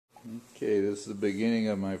Okay, this is the beginning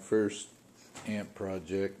of my first amp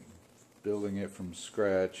project, building it from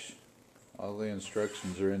scratch. All the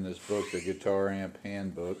instructions are in this book, the Guitar Amp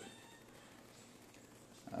Handbook,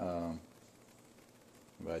 by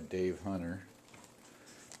Dave Hunter.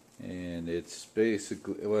 And it's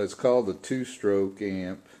basically, well, it's called the two-stroke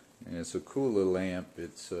amp, and it's a cool little amp.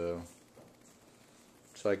 It's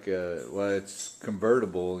like a, well, it's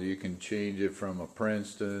convertible. You can change it from a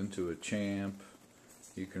Princeton to a Champ.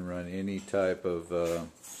 You can run any type of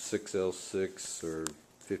 6L6 or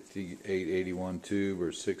 5881 tube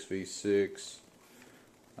or 6V6.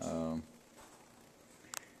 Let's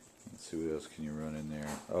see what else can you run in there.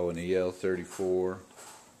 Oh, an EL34.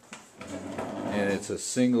 And it's a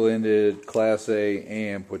single-ended Class A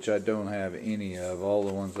amp, which I don't have any of. All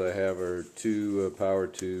the ones I have are two power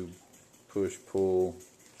tube, push-pull,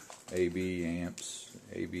 AB amps,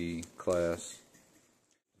 AB class.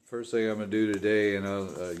 First thing I'm going to do today, and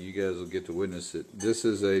you guys will get to witness it. This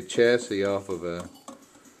is a chassis off of I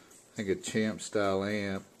think a Champ style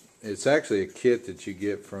amp. It's actually a kit that you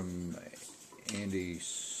get from Andy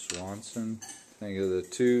Swanson. I think of the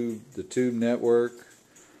Tube Network.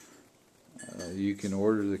 You can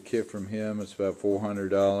order the kit from him. It's about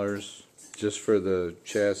 $400 just for the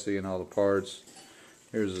chassis and all the parts.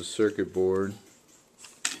 Here's the circuit board.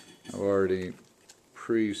 I've already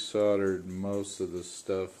pre-soldered most of the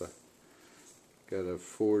stuff. I got a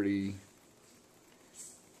 40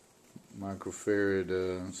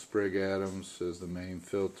 microfarad Sprague Adams as the main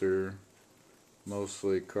filter.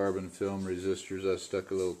 Mostly carbon film resistors. I stuck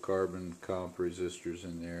a little carbon comp resistors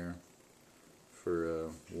in there for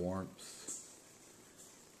warmth,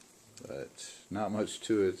 but not much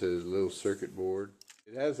to it. It's a little circuit board.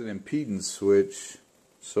 It has an impedance switch,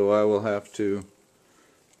 so I will have to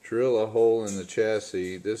drill a hole in the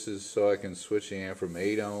chassis. This is so I can switch the amp from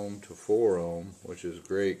 8 ohm to 4 ohm, which is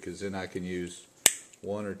great because then I can use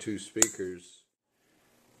 1 or 2 speakers.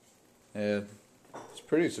 And it's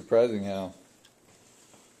pretty surprising how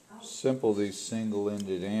simple these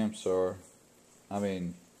single-ended amps are. I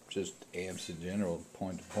mean, just amps in general,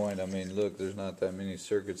 point to point. I mean, look, there's not that many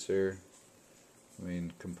circuits there. I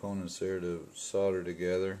mean, components there to solder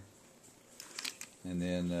together. And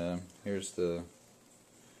then here's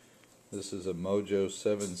this is a Mojo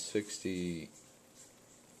 760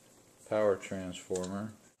 power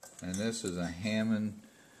transformer, and this is a Hammond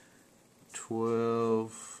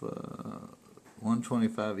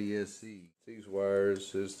 125 ESC. These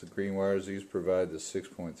wires, is the green wires, these provide the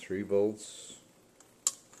 6.3 volts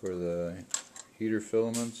for the heater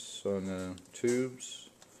filaments on the tubes.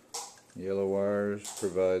 Yellow wires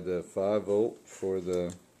provide the 5 volt for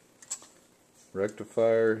the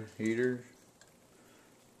rectifier heater.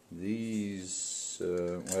 These,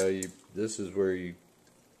 this is where the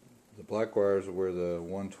black wires are where the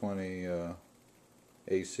 120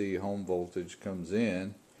 AC home voltage comes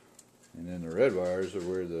in, and then the red wires are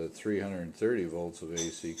where the 330 volts of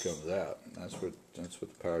AC comes out. And that's what the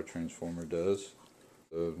power transformer does.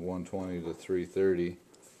 The 120 to 330,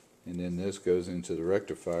 and then this goes into the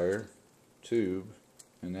rectifier tube,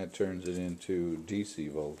 and that turns it into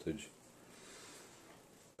DC voltage.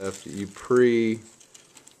 After you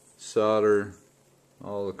solder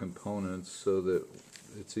all the components so that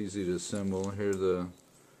it's easy to assemble. Here are the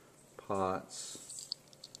pots.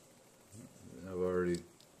 I've already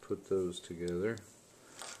put those together.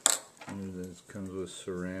 And this comes with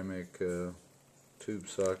ceramic tube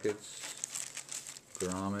sockets,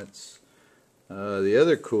 grommets. The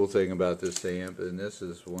other cool thing about this amp, and this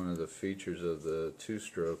is one of the features of the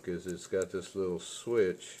two-stroke, is it's got this little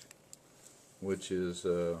switch which is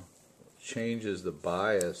changes the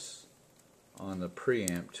bias on the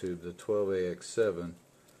preamp tube, the 12AX7.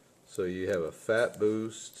 So you have a fat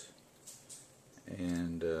boost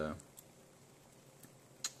and a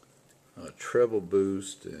treble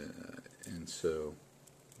boost, and so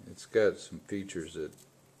it's got some features that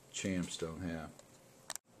Champs don't have.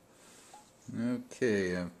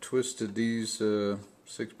 Okay, I've twisted these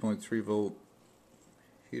 6.3 volt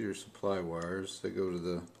heater supply wires. They go to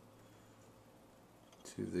the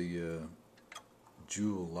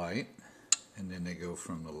Joule light, and then they go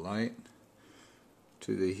from the light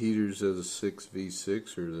to the heaters of the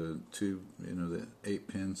 6V6, or the tube, the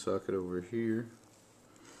 8-pin socket over here.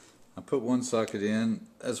 I put one socket in.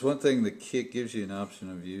 That's one thing the kit gives you an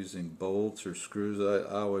option of using bolts or screws. I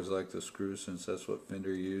always like the screws since that's what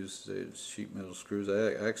Fender used. It's sheet metal screws.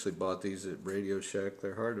 I actually bought these at Radio Shack.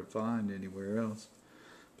 They're hard to find anywhere else.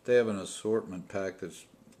 But they have an assortment pack that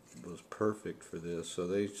was perfect for this, so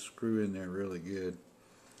they screw in there really good.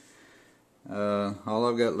 All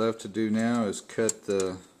I've got left to do now is cut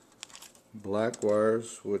the black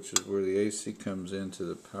wires, which is where the AC comes into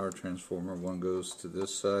the power transformer. One goes to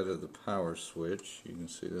this side of the power switch. You can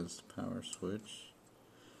see that's the power switch.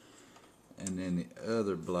 And then the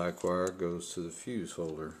other black wire goes to the fuse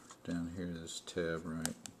holder down here, this tab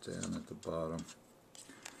right down at the bottom.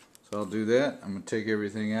 So I'll do that. I'm going to take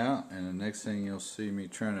everything out, and the next thing you'll see me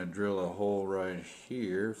trying to drill a hole right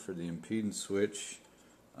here for the impedance switch.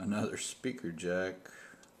 Another speaker jack,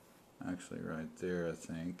 actually right there I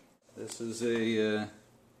think. This is a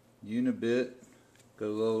unibit,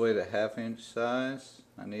 goes all the way to 1/2 inch size.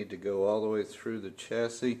 I need to go all the way through the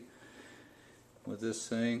chassis with this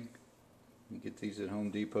thing. You get these at Home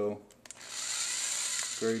Depot.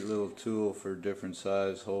 Great little tool for different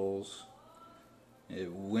size holes.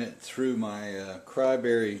 It went through my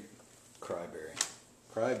Crybaby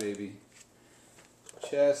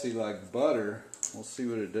chassis like butter. We'll see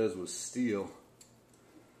what it does with steel.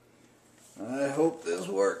 I hope this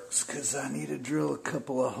works, because I need to drill a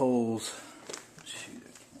couple of holes. Shoot,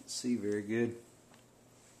 I can't see very good.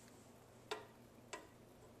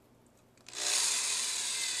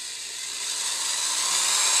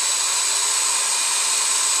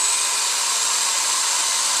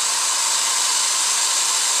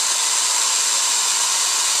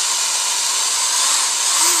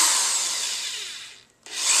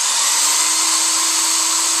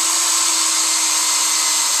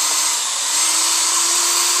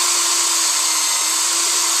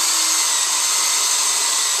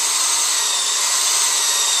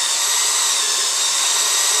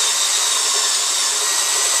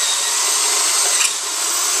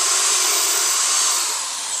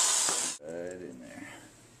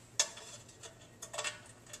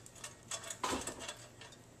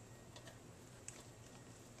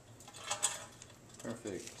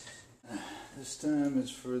 Perfect. This time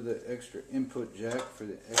is for the extra input jack for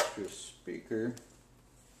the extra speaker.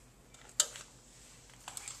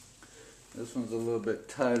 This one's a little bit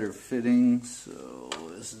tighter fitting, so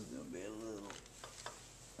this is going to be a little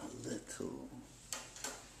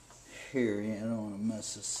hairy. I don't want to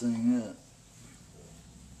mess this thing up.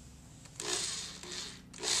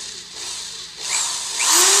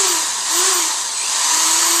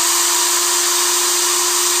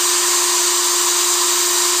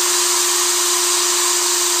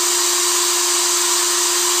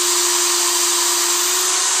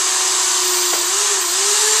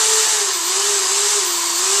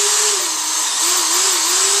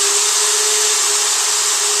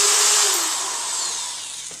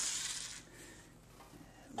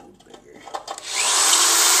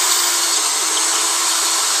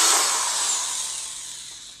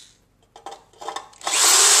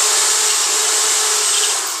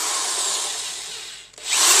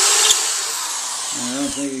 I don't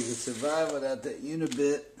think you can survive without that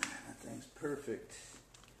unibit. That thing's perfect.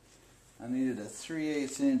 I needed a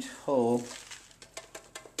 3/8 inch hole. So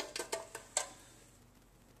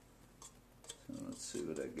let's see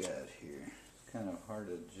what I got here. It's kind of hard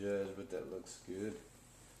to judge, but that looks good.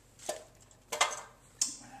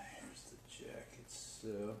 Here's the jack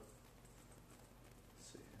itself.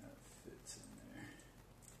 Let's see how it fits in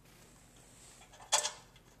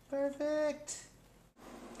there. Perfect!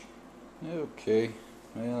 Okay,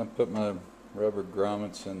 well, I put my rubber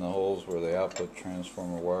grommets in the holes where the output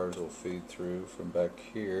transformer wires will feed through from back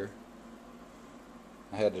here.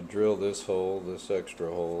 I had to drill this hole, this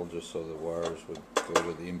extra hole, just so the wires would go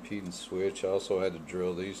to the impedance switch. I also had to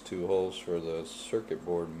drill these two holes for the circuit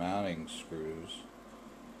board mounting screws.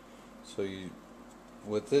 So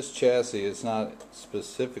with this chassis, it's not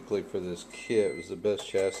specifically for this kit. It was the best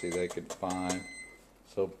chassis they could find.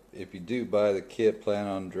 So if you do buy the kit, plan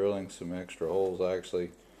on drilling some extra holes.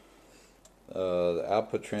 Actually, the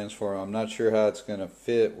output transformer, I'm not sure how it's going to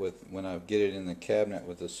fit with when I get it in the cabinet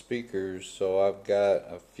with the speakers. So I've got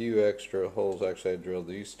a few extra holes. Actually, I drilled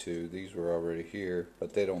these two. These were already here,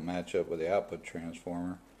 but they don't match up with the output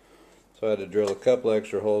transformer. So I had to drill a couple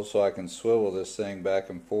extra holes so I can swivel this thing back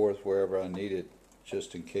and forth wherever I need it,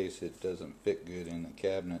 just in case it doesn't fit good in the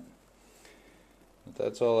cabinet. But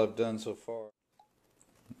that's all I've done so far.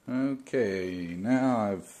 Okay,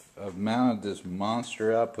 now I've mounted this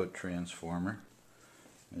monster output transformer,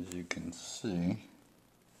 as you can see,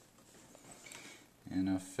 and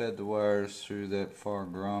I've fed the wires through that far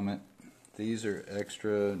grommet. These are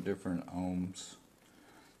extra different ohms.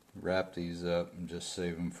 Wrap these up and just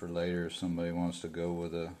save them for later. If somebody wants to go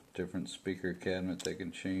with a different speaker cabinet, they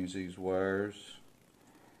can change these wires,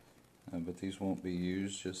 but these won't be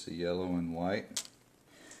used, just the yellow and white.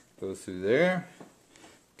 Go through there.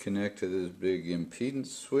 Connect to this big impedance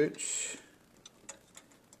switch,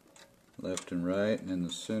 left and right, and in the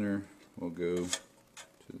center will go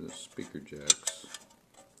to to the speaker jacks.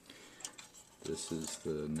 This is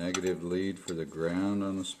the negative lead for the ground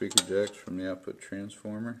on the speaker jacks from the output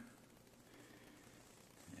transformer.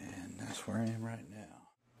 And that's where I am right now.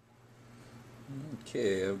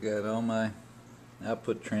 Okay, I've got all my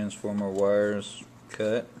output transformer wires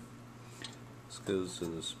cut. This goes to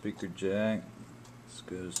the speaker jack. This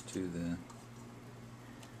goes to the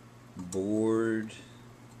board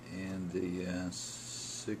and the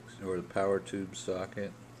the power tube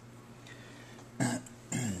socket.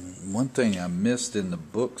 One thing I missed in the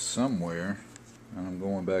book somewhere, and I'm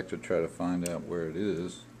going back to try to find out where it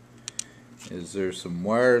is there's some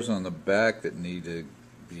wires on the back that need to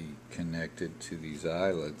be connected to these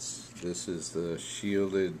eyelets. This is the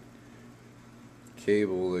shielded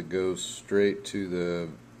cable that goes straight to the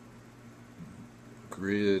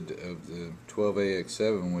grid of the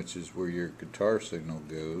 12AX7, which is where your guitar signal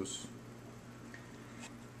goes.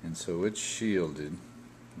 And so it's shielded.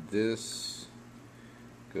 This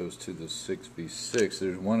goes to the 6V6.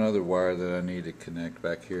 There's one other wire that I need to connect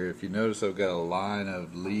back here. If you notice, I've got a line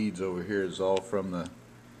of leads over here. It's all from the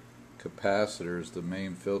capacitors, the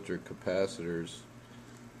main filter capacitors.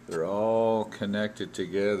 They're all connected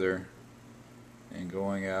together and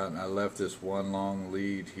going out, and I left this one long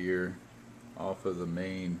lead here off of the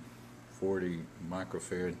main 40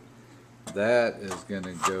 microfarad. That is going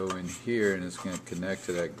to go in here, and it's going to connect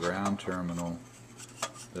to that ground terminal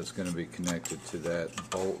that's going to be connected to that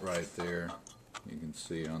bolt right there. You can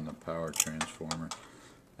see on the power transformer.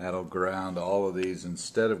 That'll ground all of these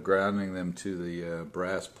instead of grounding them to the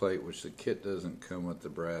brass plate, which the kit doesn't come with the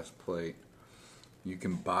brass plate. You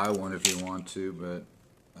can buy one if you want to, but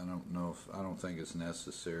I don't think it's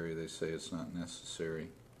necessary. They say it's not necessary.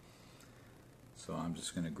 So I'm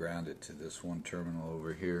just going to ground it to this one terminal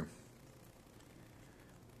over here.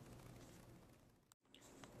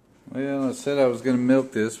 Well, I said I was going to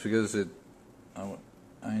milk this because I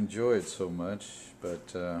enjoy it so much,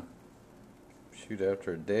 but shoot,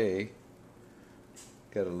 after a day,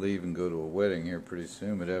 got to leave and go to a wedding here pretty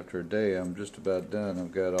soon, but after a day I'm just about done.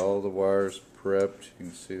 I've got all the wires prepped. You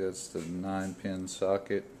can see that's the 9-pin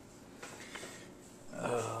socket.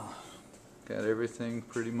 Got everything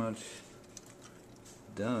pretty much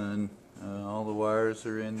done. All the wires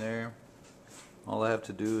are in there. All I have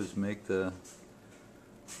to do is make the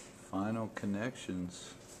final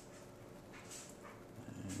connections,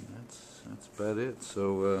 and that's about it.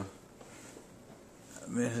 So I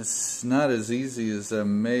mean, it's not as easy as I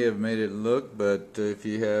may have made it look, but if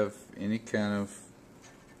you have any kind of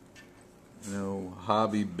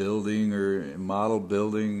hobby building or model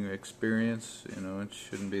building experience, it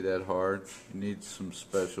shouldn't be that hard. You need some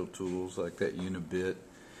special tools like that Unibit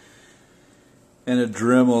and a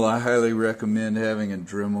Dremel. I highly recommend having a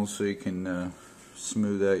Dremel so you can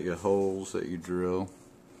smooth out your holes that you drill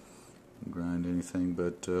and grind anything,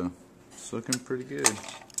 but it's looking pretty good.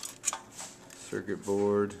 Circuit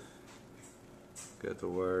board, got the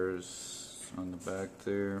wires on the back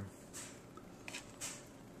there.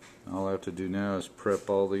 All I have to do now is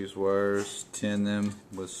prep all these wires, tin them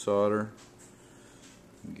with solder,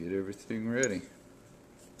 and get everything ready.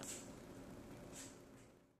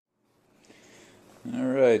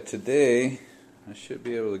 Alright, today I should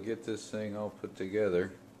be able to get this thing all put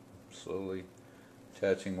together. Slowly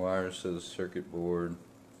attaching wires to the circuit board.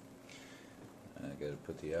 I got to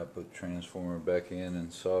put the output transformer back in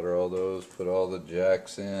and solder all those, put all the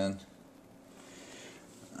jacks in.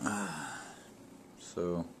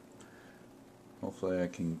 So hopefully I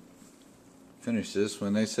can finish this.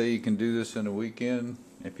 When they say you can do this in a weekend,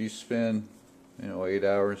 if you spend 8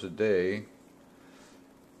 hours a day,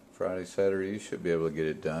 Friday, Saturday, you should be able to get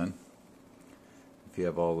it done if you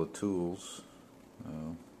have all the tools.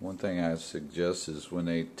 One thing I suggest is when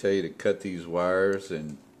they tell you to cut these wires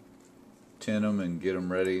and tin them and get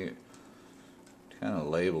them ready, kind of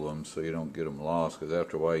label them so you don't get them lost, because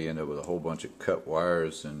after a while you end up with a whole bunch of cut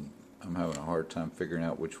wires, and I'm having a hard time figuring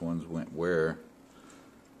out which ones went where.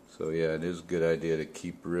 So yeah, it is a good idea to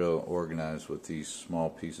keep real organized with these small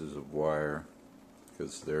pieces of wire,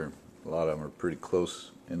 because a lot of them are pretty close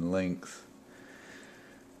in length.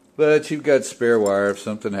 But you've got spare wire. If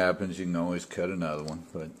something happens, you can always cut another one,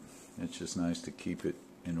 but it's just nice to keep it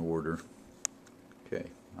in order. Okay,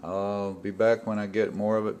 I'll be back when I get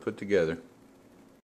more of it put together.